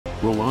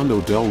Rolando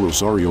del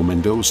Rosario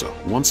Mendoza,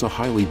 once a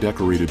highly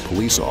decorated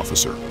police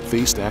officer,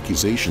 faced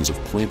accusations of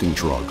planting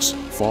drugs,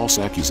 false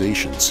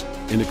accusations,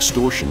 and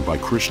extortion by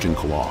Christian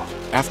law.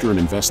 After an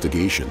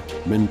investigation,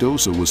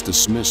 Mendoza was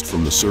dismissed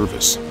from the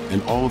service,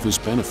 and all of his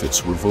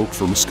benefits revoked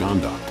for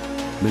misconduct.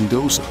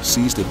 Mendoza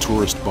seized a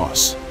tourist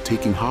bus,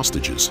 taking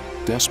hostages,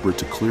 desperate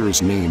to clear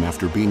his name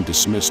after being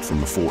dismissed from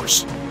the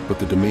force. But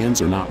the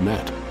demands are not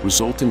met,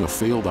 resulting a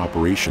failed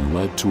operation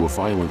led to a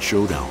violent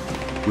showdown,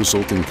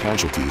 resulting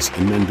casualties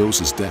in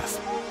Mendoza's death.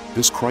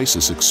 This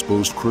crisis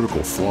exposed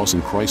critical flaws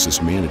in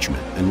crisis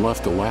management and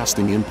left a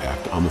lasting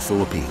impact on the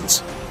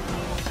Philippines.